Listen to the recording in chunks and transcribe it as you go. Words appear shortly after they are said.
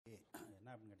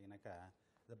கேட்டிங்கனாக்கா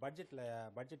இந்த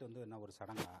பட்ஜெட் வந்து என்ன ஒரு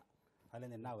சடங்கா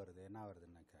அதுலேருந்து என்ன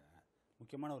வருதுன்னாக்கா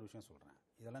முக்கியமான ஒரு விஷயம் சொல்கிறேன்.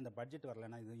 இதெல்லாம் இந்த பட்ஜெட்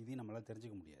வரலைன்னா இதையும் நம்மளால்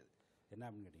தெரிஞ்சிக்க முடியாது. என்ன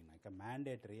அப்படின்னு கேட்டிங்கனாக்கா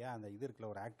மேண்டேட்டரியாக அந்த இது இருக்குல்ல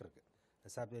ஒரு ஆக்ட்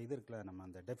இருக்குது இது இருக்குல்ல நம்ம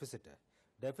அந்த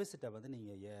டெபிசிட்டை வந்து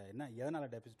நீங்கள் என்ன எதனால்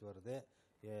டெபிசிட் வருது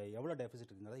எவ்வளோ டெபிசிட்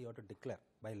இருக்குங்கிறத you have to declare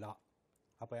by லா.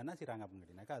 அப்போ என்ன செய்கிறாங்க அப்படின்னு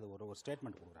கேட்டிங்கனாக்கா அது ஒரு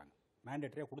ஸ்டேட்மெண்ட் கொடுக்குறாங்க.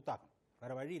 மேண்டேட்டரியாக கொடுத்தாகணும்,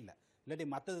 வேறு வழி இல்லை. இல்லாட்டி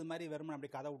மற்றது மாதிரி வெறுமனே அப்படி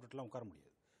கதை விட்டுட்டுலாம் உட்கார முடியாது.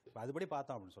 இப்போ அதுபடி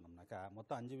பார்த்தோம் அப்படின்னு சொன்னோம்னாக்கா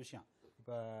மொத்தம் 5 விஷயம்.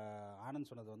 இப்போ ஆனந்த்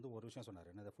சொன்னது வந்து ஒரு விஷயம் சொன்னார்,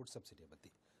 என்னது ஃபுட் சப்சிடியை பற்றி.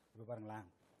 இப்போ பாருங்களேன்,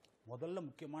 முதல்ல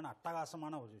முக்கியமான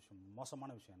அட்டகாசமான ஒரு விஷயம்,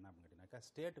 மோசமான விஷயம் என்ன அப்படின்னு கேட்டிங்கனாக்கா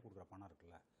ஸ்டேட்டு கொடுக்குற பணம்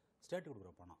இருக்குல்ல, ஸ்டேட்டு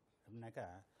கொடுக்குற பணம் எப்படின்னாக்கா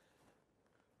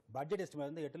பட்ஜெட்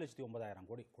எஸ்டிமேட் வந்து 8,09,000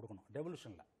 கோடி கொடுக்கணும்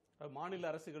டெவல்யூஷனில். மாநில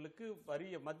அரசுகளுக்கு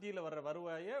மத்தியில் வர்ற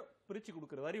வருவாயை பிரித்து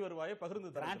கொடுக்குற வரி வருவாயை பகிர்ந்து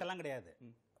கிராண்ட் எல்லாம் கிடையாது,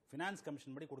 ஃபினான்ஸ்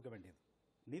கமிஷன் படி கொடுக்க வேண்டியது.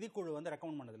 நிதிக்குழு வந்து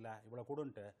ரெக்கமெண்ட் பண்ணதில்லை இவ்வளோ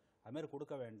கொடுன்ட்டு, அதுமாரி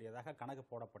கொடுக்க வேண்டியதாக கணக்கு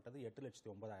போடப்பட்டது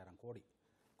 8,09,000 கோடி.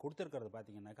 கொடுத்துருக்கிறது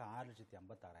பார்த்தீங்கன்னாக்கா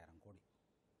 6,56,000 கோடி.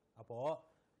 அப்போது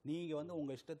நீங்கள் வந்து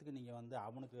உங்கள் இஷ்டத்துக்கு நீங்கள் வந்து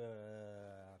அவனுக்கு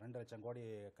 2 லட்சம் கோடி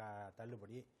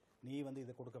தள்ளுபடி, நீ வந்து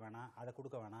இதை கொடுக்க வேணாம் அதை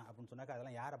கொடுக்க வேணாம் அப்படின்னு சொன்னாக்கா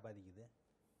அதெல்லாம் யாரை பாதிக்குது?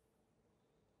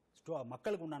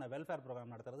 மக்களுக்கு உண்டான வெல்ஃபேர்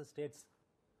ப்ரோக்ராம் நடத்துறது ஸ்டேட்ஸ்.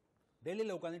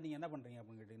 டெல்லியில் உட்காந்து நீங்கள் என்ன பண்ணுறீங்க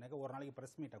அப்படின்னு கேட்டிங்கனாக்கா ஒரு நாளைக்கு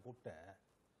ப்ரெஸ் மீட்டை கூப்பிட்டு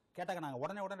கேட்டாக்க நாங்கள்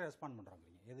உடனே ரெஸ்பாண்ட்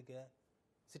பண்ணுறோங்கிறீங்க. எதுக்கு?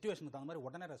 சிச்சுவேஷனுக்கு தகுந்த மாதிரி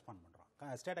உடனே ரெஸ்பாண்ட் பண்ணுறோம்.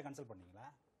 ஸ்டேட்டை கன்சல்ட் பண்ணீங்களா?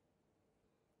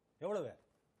 எவ்வளவு?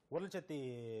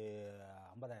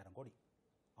 1,50,000 கோடி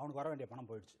அவனுக்கு வர வேண்டிய பணம்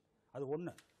போயிடுச்சு. அது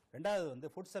ஒன்று. ரெண்டாவது வந்து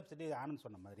ஃபுட் சப்சிடி ஆனந்த்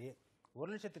சொன்ன மாதிரி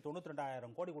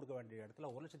 1,92,000 கோடி கொடுக்க வேண்டிய இடத்துல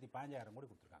 1,15,000 கோடி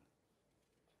கொடுத்துருக்காங்க.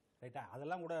 ரைட்டா?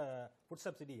 அதெல்லாம் கூட ஃபுட்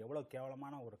சப்சிடி எவ்வளோ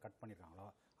கேவலமான ஒரு கட் பண்ணியிருக்காங்களோ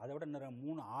அதை விட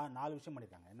 4 விஷயம்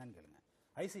பண்ணியிருக்காங்க. என்னன்னு கேளுங்க.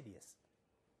 ICDS,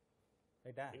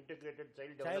 ரைட்டா, இன்டகிரேட்டட்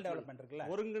சைல்ட் டெவலப்மெண்ட் இருக்குல்ல,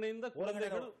 ஒருங்கிணைந்த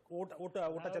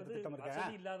ஊட்டச்சத்து திட்டம்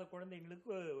இருக்கு இல்லாத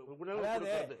குழந்தைகளுக்கு.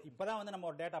 அதாவது இப்பதான் வந்து நம்ம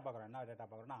ஒரு டேட்டா பார்க்குறோம். என்ன டேட்டா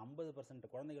பார்க்குறோம்னா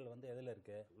 50% குழந்தைகள் வந்து எதில்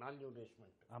இருக்கு?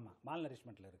 மால்நியூட்ரிஷ்மெண்ட். ஆமாம்,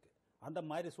 மால்நியூட்ரிஷ்மெண்ட்டில் இருக்கு. அந்த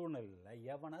மாதிரி சூழ்நிலையில்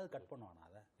எவனாவது கட் பண்ணுவானா?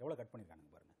 அதை எவ்வளோ கட்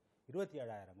பண்ணியிருக்கானுங்க பாருங்க.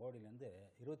 27,000 கோடியிலேருந்து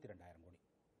 22,000 கோடி.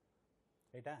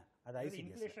 ரைட்டா? அது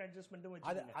ICDS.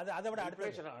 அதை விட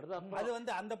அது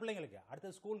வந்து அந்த பிள்ளைங்களுக்கு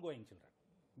அடுத்தது ஸ்கூல் கோயிங் சில்ட்ரன்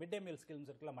மிட் டே மீல் ஸ்கீம்ஸ்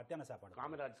இருக்குல்ல, மத்தியான சாப்பாடு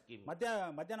காமராஜ் ஸ்கீம்,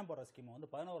 மத்தியானம் போடுற ஸ்கீம் வந்து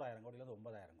 11,000 கோடியிலேருந்து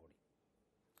 9,000 கோடி.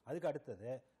 அதுக்கு அடுத்தது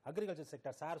அக்ரிகல்ச்சர்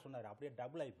செக்டர் சார் சொன்னார் அப்படியே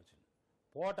டபுள் ஆகி போச்சு.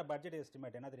 போட்ட பட்ஜெட்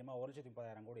எஸ்டிமேட் என்ன தெரியுமா?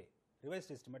 1,30,000 கோடி.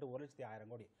 ரிவைஸ்ட் எஸ்டிமேட் 1,10,000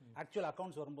 கோடி. ஆக்சுவல்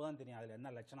அக்கௌண்ட்ஸ் வரும்போது தான் தெரியும் அதில்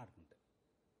என்ன லட்சணம் இருக்குன்ட்டு.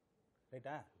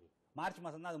 ரைட்டா? மார்ச்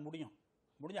மாதம் தான் அது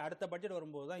முடிஞ்சு அடுத்த பட்ஜெட்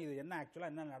வரும்போது தான் இது என்ன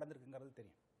ஆக்சுவலாக என்ன நடந்திருக்குங்கிறது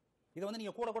தெரியும். இதை வந்து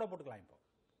நீங்கள் கூட போட்டுக்கலாம். இப்போ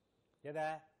எதை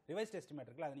ரிவைஸ்ட் எஸ்டிமேட்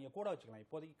இருக்குல்ல, அதை நீங்கள் கூட வச்சுக்கலாம்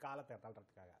இப்போதைக்கு காலத்தை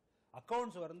தள்ளுறதுக்காக.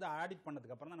 அக்கௌண்ட்ஸ் வந்து ஆடிட்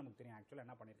பண்ணதுக்கு அப்புறம் தான் நமக்கு தெரியும் ஆக்சுவலாக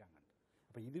என்ன பண்ணியிருக்காங்கன்ட்டு.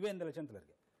 அப்போ இதுவே இந்த லட்சத்தில்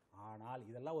இருக்கு. ஆனால்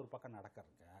இதெல்லாம் ஒரு பக்கம்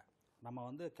நடக்கிறதுக்கு நம்ம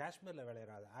வந்து காஷ்மீரில்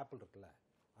விளையிற ஆப்பிள் இருக்குல்ல,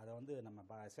 அதை வந்து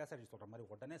நம்ம சேசாரி சொல்கிற மாதிரி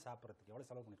உடனே சாப்பிட்றதுக்கு எவ்வளோ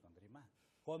செலவு பண்ணியிருக்கோம் தெரியுமா?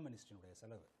 ஹோம் மினிஸ்ட்ரியினுடைய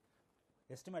செலவு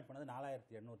எஸ்டிமேட் பண்ணது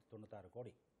 4,896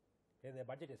 கோடி. இது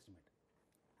பட்ஜெட் எஸ்டிமேட்.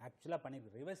 ஆக்சுவலாக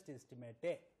பண்ணியிருக்கு ரிவைஸ்ட்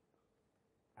எஸ்டிமேட்டே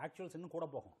ஆக்சுவல்ஸ் இன்னும் கூட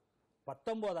போகும்.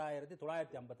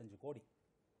 19,955 கோடி.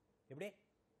 எப்படி?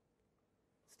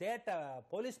 ஸ்டேட்டை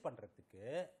போலீஸ் பண்ணுறதுக்கு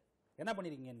என்ன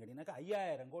பண்ணிருக்கீங்கன்னு கேட்டீங்கன்னாக்கா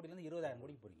 5,000 கோடியிலேருந்து 20,000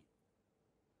 கோடிக்கு போறீங்க.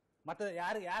 மற்ற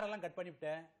யாரெல்லாம் கட்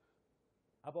பண்ணிவிட்டேன்?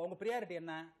 அப்போ உங்கள் ப்ரியாரிட்டி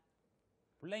என்ன?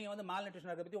 பிள்ளைங்க வந்து மால் நியூட்ரிஷன்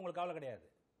இருக்கிறத பற்றி உங்களுக்கு கவலை கிடையாது,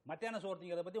 மத்தியான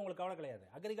சோர்த்திங்கிறத பற்றி உங்களுக்கு கவலை கிடையாது,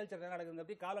 அக்ரிகல்ச்சர் என்ன நடக்குங்கிறத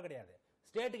பற்றி கவலை கிடையாது,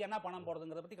 ஸ்டேட்டுக்கு என்ன பணம்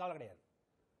போடுறதுங்கிறத பற்றி கவலை கிடையாது.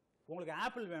 உங்களுக்கு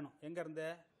ஆப்பிள் வேணும், எங்கேருந்து?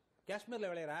 காஷ்மீரில்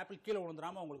விளையிற ஆப்பிள் கீழே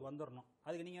விழுந்துடாமல் உங்களுக்கு வந்துடணும்.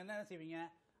 அதுக்கு நீங்கள் என்ன செய்வீங்க?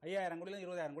 5,000 கோடியிலேருந்து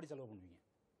 20,000 கோடி செலவு பண்ணுவீங்க.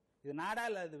 இது நாடா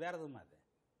இல்லை இது வேறு எதுவுமா? அது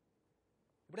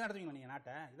இப்படி நடத்துவீங்களா நீங்கள்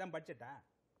நாட்டை? இதுதான் பட்ஜெட்டா?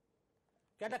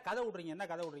 கேட்டால் கதை விட்றீங்க. என்ன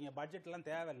கதை விட்றீங்க? பட்ஜெட்லாம்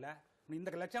தேவையில்லை.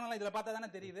 இந்த லட்சணம்லாம் இதில் பார்த்தா தானே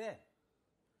தெரியுது.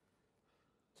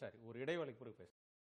 சரி, ஒரு இடைவெளிக்கு பிறகு